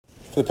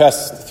For the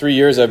past 3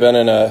 years, I've been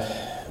in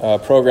a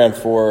program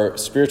for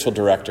spiritual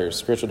directors.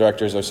 Spiritual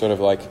directors are sort of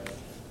like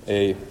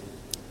a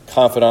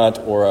confidant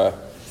or a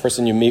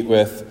person you meet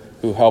with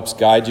who helps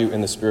guide you in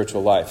the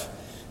spiritual life.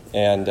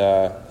 And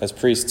as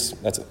priests,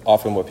 that's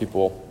often what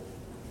people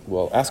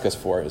will ask us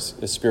for, is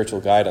spiritual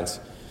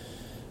guidance.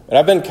 And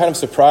I've been kind of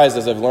surprised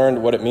as I've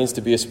learned what it means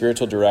to be a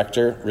spiritual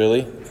director,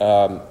 really,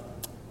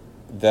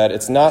 that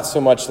it's not so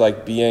much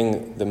like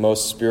being the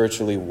most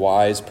spiritually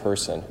wise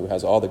person who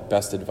has all the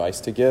best advice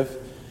to give.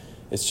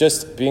 It's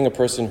just being a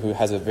person who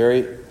has a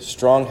very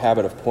strong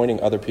habit of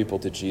pointing other people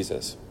to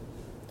Jesus,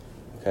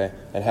 okay,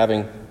 and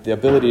having the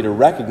ability to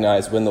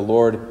recognize when the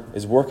Lord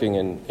is working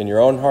in your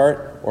own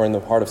heart or in the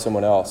heart of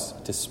someone else,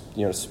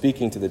 to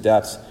speaking to the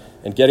depths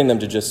and getting them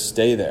to just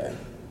stay there.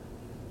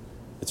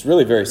 It's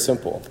really very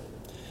simple.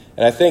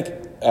 And I think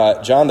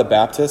John the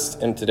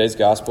Baptist, in today's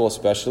gospel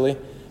especially,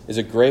 is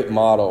a great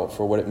model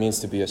for what it means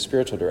to be a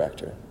spiritual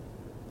director.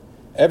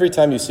 Every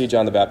time you see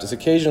John the Baptist,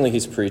 occasionally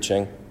he's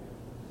preaching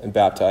and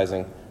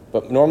baptizing,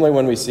 but normally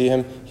when we see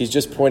him, he's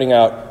just pointing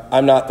out,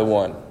 I'm not the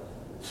one.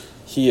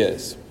 He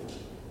is.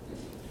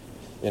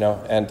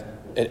 And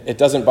it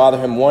doesn't bother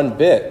him one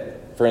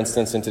bit, for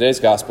instance, in today's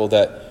gospel,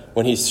 that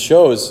when he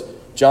shows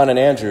John and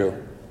Andrew,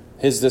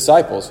 his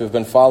disciples who have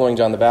been following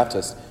John the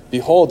Baptist,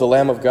 behold the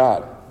Lamb of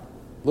God.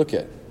 Look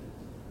at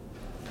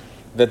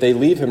that they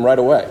leave him right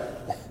away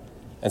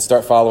and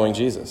start following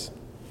Jesus.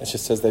 It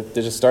just says they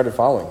just started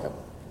following him.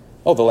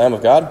 Oh, the Lamb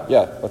of God?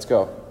 Yeah, let's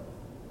go.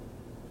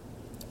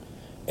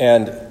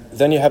 And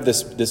then you have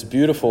this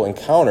beautiful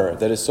encounter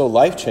that is so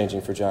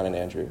life-changing for John and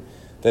Andrew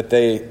that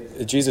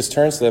Jesus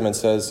turns to them and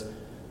says,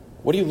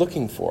 what are you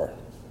looking for?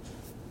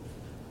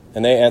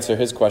 And they answer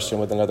his question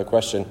with another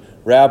question.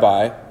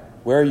 Rabbi,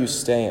 where are you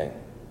staying?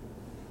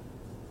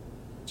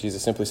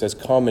 Jesus simply says,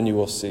 come and you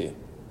will see.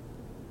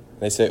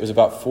 They say it was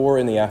about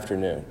 4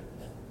 p.m.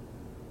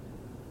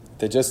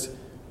 They just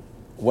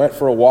went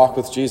for a walk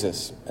with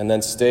Jesus and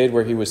then stayed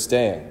where he was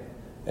staying.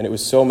 And it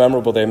was so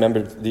memorable, they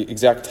remembered the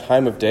exact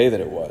time of day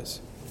that it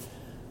was.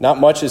 Not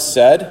much is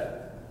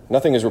said.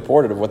 Nothing is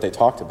reported of what they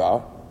talked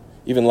about.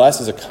 Even less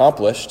is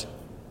accomplished.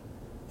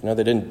 They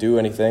didn't do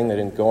anything. They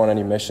didn't go on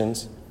any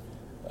missions.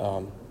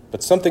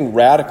 But something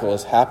radical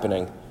is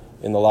happening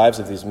in the lives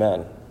of these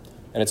men.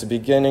 And it's a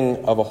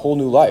beginning of a whole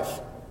new life.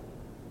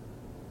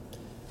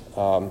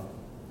 For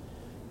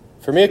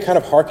me, it kind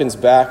of harkens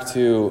back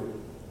to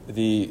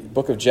the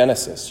book of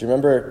Genesis. You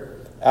remember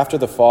after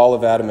the fall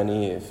of Adam and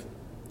Eve,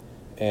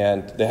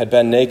 and they had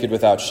been naked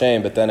without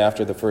shame, but then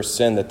after the first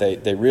sin that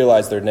they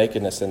realize their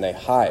nakedness and they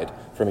hide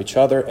from each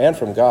other and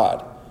from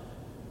God.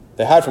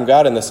 They hide from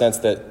God in the sense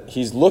that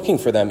he's looking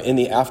for them in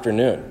the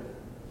afternoon,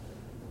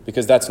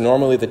 because that's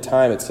normally the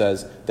time, it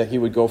says, that he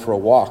would go for a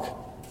walk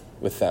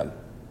with them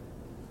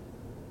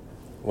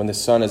when the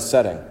sun is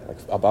setting, like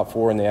about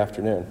 4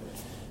 p.m.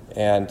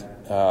 And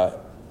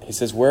he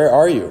says, where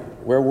are you?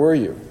 Where were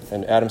you?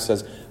 And Adam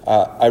says,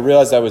 I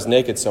realized I was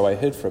naked, so I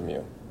hid from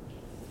you.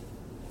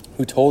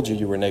 Who told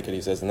you were naked,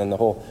 he says. And then the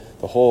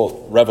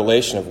whole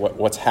revelation of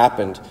what's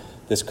happened,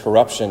 this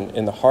corruption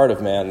in the heart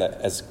of man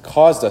that has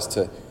caused us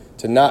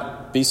to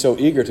not be so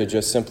eager to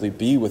just simply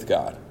be with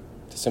God,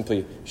 to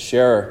simply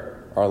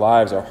share our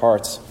lives, our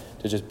hearts,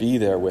 to just be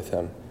there with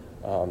him.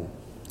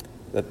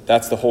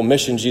 That's the whole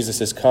mission. Jesus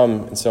has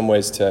come in some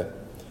ways to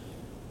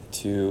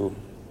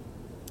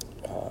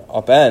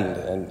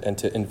upend and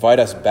to invite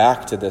us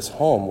back to this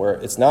home where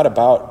it's not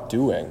about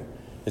doing,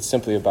 it's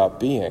simply about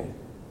being.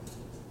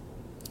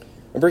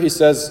 Remember, he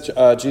says,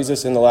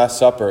 Jesus in the Last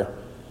Supper,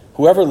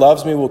 whoever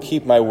loves me will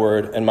keep my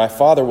word, and my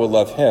Father will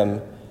love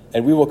him,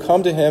 and we will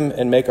come to him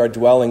and make our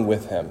dwelling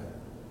with him.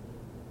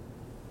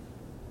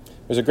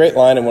 There's a great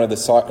line in one of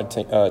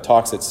the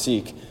talks at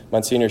Seek,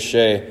 Monsignor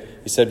Shea.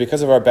 He said,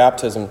 because of our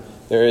baptism,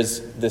 there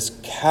is this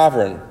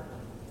cavern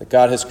that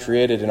God has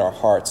created in our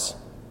hearts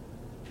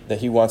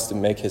that he wants to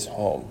make his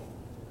home.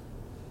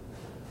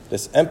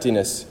 This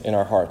emptiness in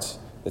our hearts,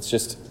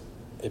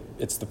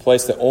 it's the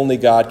place that only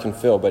God can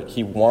fill, but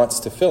he wants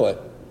to fill it.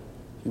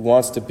 He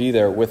wants to be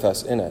there with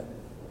us in it.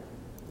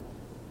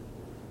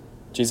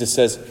 Jesus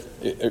says,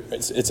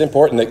 it's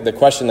important, the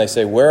question they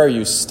say, where are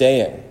you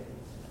staying?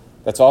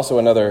 That's also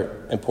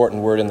another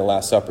important word in the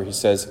Last Supper. He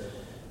says,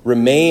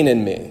 remain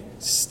in me,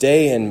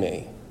 stay in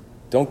me,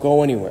 don't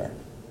go anywhere.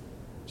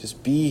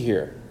 Just be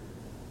here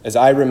as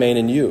I remain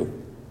in you.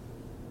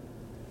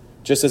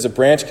 Just as a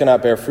branch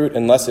cannot bear fruit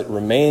unless it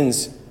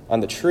remains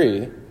on the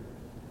tree,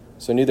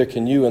 so neither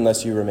can you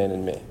unless you remain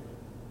in me.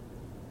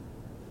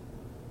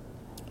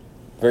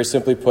 Very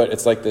simply put,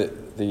 it's like the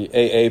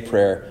AA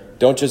prayer.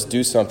 Don't just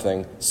do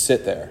something,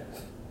 sit there.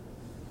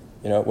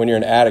 When you're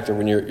an addict or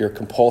when you're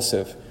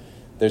compulsive,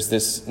 there's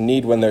this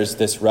need when there's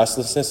this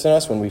restlessness in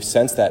us, when we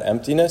sense that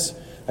emptiness.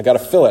 I got to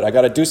fill it. I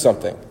got to do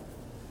something.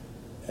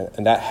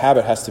 And that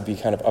habit has to be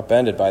kind of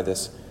upended by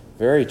this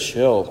very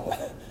chill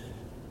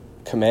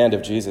command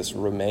of Jesus,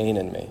 remain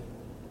in me.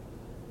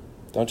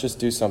 Don't just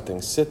do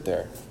something, sit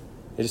there.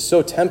 It is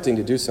so tempting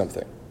to do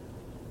something.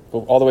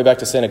 Go all the way back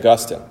to St.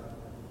 Augustine.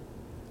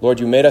 Lord,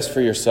 you made us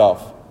for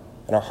yourself,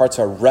 and our hearts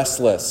are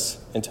restless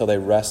until they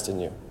rest in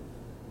you.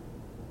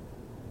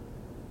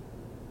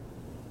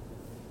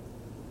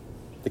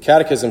 The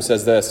Catechism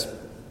says this: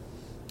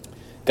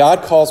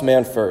 God calls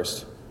man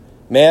first.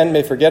 Man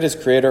may forget his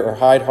Creator or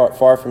hide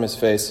far from his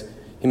face.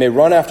 He may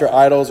run after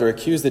idols or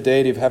accuse the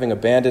deity of having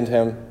abandoned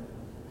him.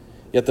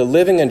 Yet the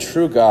living and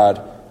true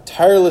God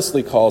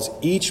tirelessly calls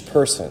each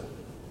person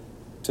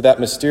to that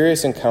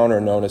mysterious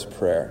encounter known as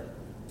prayer.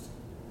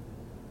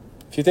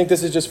 If you think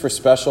this is just for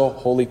special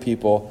holy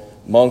people,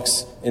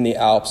 monks in the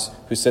Alps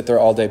who sit there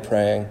all day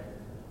praying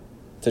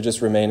to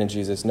just remain in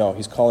Jesus, no,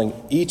 he's calling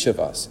each of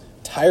us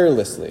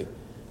tirelessly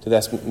to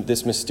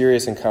this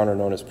mysterious encounter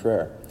known as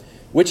prayer,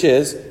 which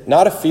is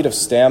not a feat of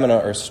stamina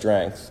or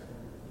strength,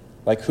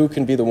 like who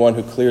can be the one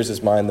who clears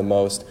his mind the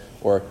most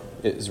or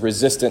is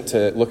resistant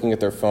to looking at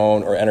their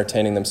phone or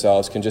entertaining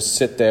themselves, can just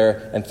sit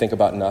there and think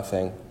about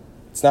nothing.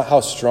 It's not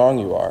how strong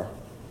you are.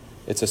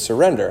 It's a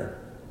surrender.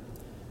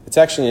 It's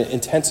actually an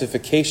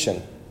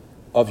intensification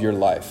of your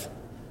life,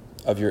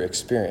 of your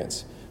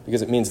experience,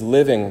 because it means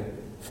living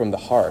from the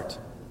heart,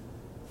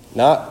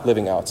 not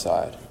living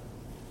outside,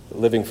 but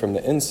living from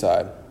the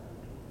inside.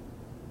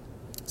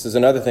 This is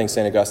another thing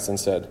St. Augustine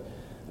said,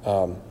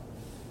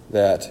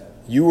 that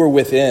you were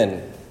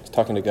within, he's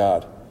talking to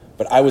God,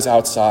 but I was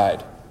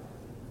outside.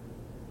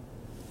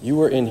 You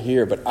were in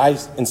here, but I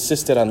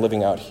insisted on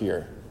living out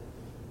here,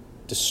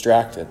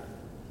 distracted.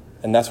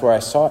 And that's where I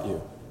sought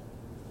you.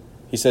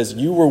 He says,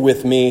 you were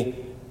with me,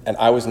 and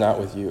I was not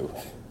with you.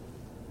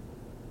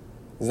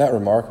 Isn't that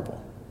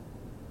remarkable?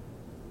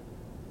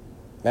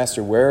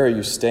 Master, where are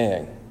you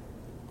staying?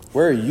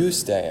 Where are you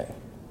staying?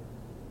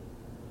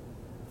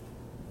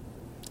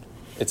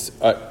 It's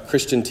a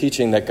Christian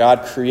teaching that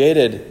God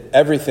created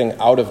everything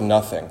out of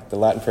nothing. The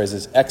Latin phrase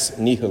is ex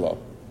nihilo.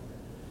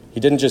 He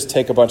didn't just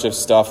take a bunch of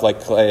stuff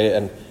like clay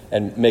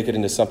and make it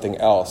into something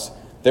else.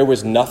 There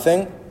was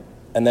nothing,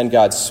 and then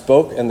God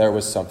spoke, and there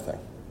was something.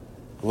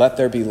 Let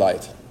there be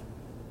light.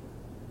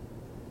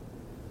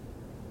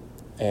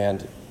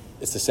 And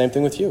it's the same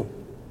thing with you.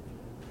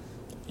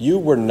 You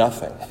were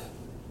nothing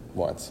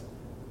once.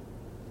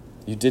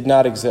 You did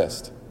not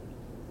exist.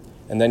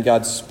 And then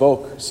God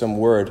spoke some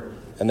word,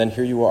 and then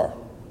here you are.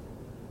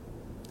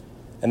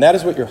 And that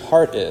is what your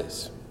heart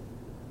is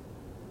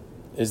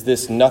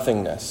this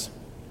nothingness,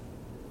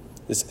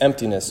 this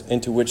emptiness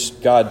into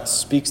which God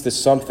speaks the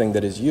something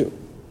that is you.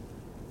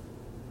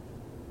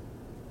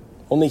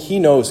 Only he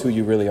knows who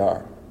you really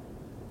are.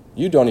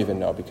 You don't even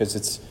know because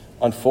it's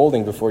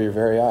unfolding before your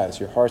very eyes.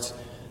 Your hearts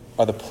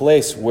are the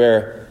place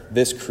where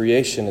this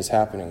creation is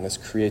happening, this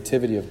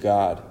creativity of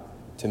God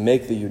to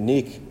make the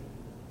unique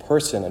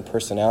person and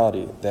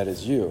personality that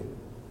is you.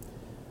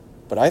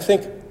 But I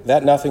think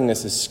that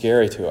nothingness is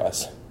scary to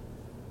us.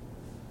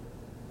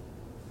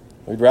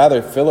 We'd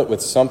rather fill it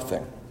with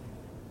something.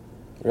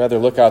 We'd rather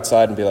look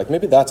outside and be like,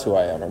 maybe that's who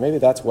I am, or maybe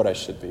that's what I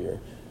should be, or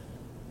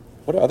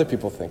what do other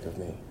people think of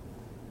me?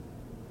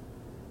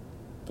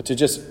 But to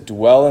just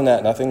dwell in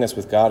that nothingness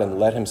with God and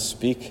let him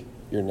speak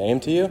your name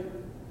to you,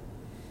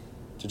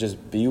 to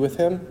just be with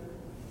him,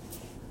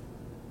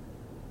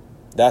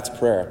 that's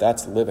prayer,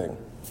 that's living.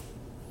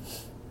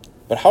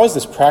 But how is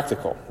this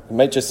practical? It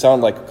might just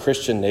sound like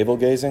Christian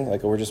navel-gazing,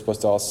 like we're just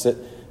supposed to all sit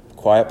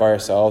quiet by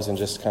ourselves and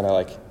just kind of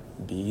like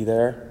be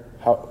there.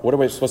 What are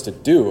we supposed to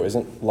do?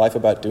 Isn't life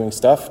about doing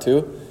stuff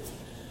too?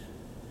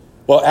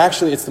 Well,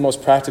 actually, it's the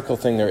most practical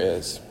thing there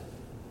is.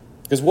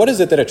 Because what is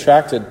it that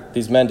attracted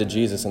these men to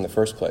Jesus in the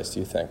first place, do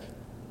you think?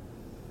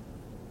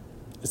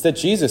 It's that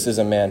Jesus is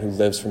a man who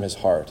lives from his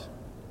heart.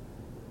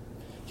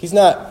 He's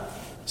not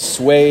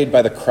swayed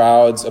by the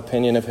crowd's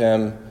opinion of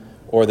him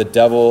or the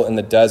devil in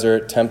the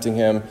desert tempting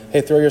him. Hey,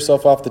 throw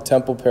yourself off the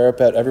temple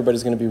parapet.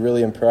 Everybody's going to be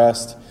really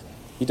impressed.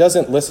 He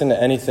doesn't listen to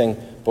anything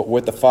but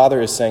what the Father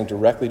is saying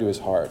directly to his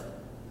heart.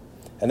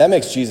 And that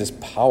makes Jesus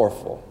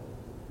powerful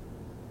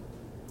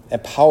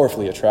and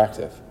powerfully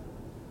attractive.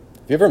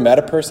 Have you ever met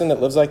a person that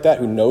lives like that,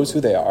 who knows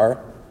who they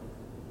are?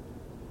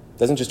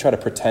 Doesn't just try to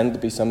pretend to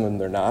be someone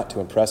they're not to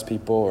impress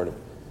people or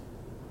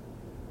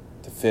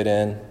to fit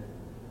in?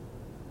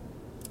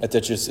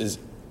 That just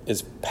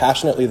is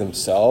passionately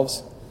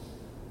themselves?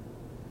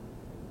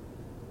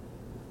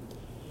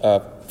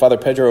 Father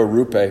Pedro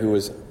Arrupe, who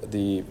was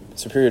the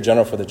Superior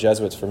General for the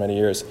Jesuits for many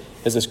years,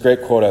 has this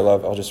great quote I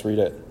love. I'll just read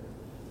it.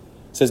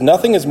 It says,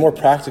 "Nothing is more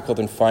practical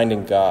than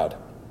finding God.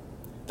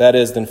 That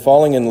is, than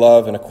falling in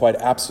love in a quite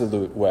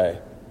absolute way.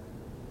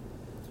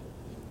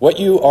 What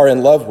you are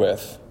in love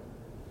with,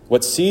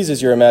 what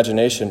seizes your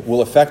imagination,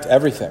 will affect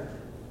everything.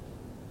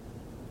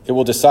 It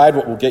will decide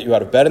what will get you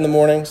out of bed in the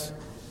mornings,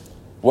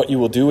 what you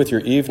will do with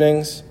your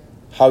evenings,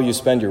 how you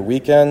spend your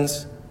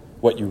weekends,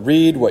 what you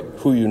read,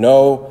 who you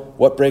know,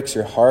 what breaks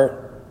your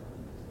heart,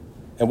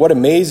 and what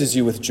amazes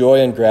you with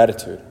joy and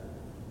gratitude."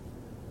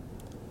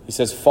 He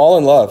says, fall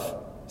in love,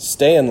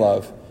 stay in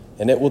love,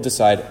 and it will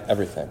decide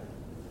everything.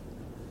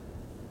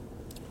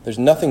 There's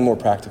nothing more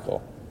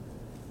practical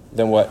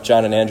than what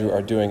John and Andrew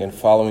are doing in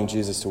following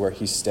Jesus to where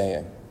he's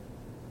staying,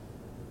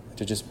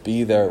 to just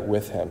be there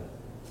with him.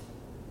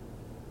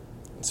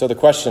 So the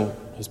question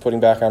he's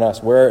putting back on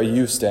us. Where are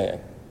you staying?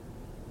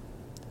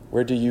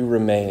 Where do you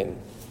remain?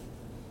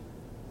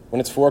 When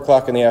it's 4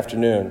 o'clock in the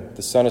afternoon,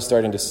 the sun is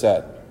starting to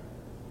set,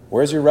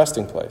 where's your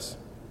resting place?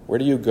 Where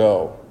do you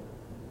go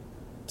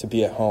to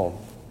be at home,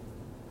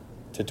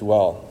 to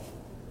dwell?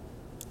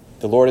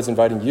 The Lord is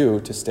inviting you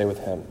to stay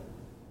with him.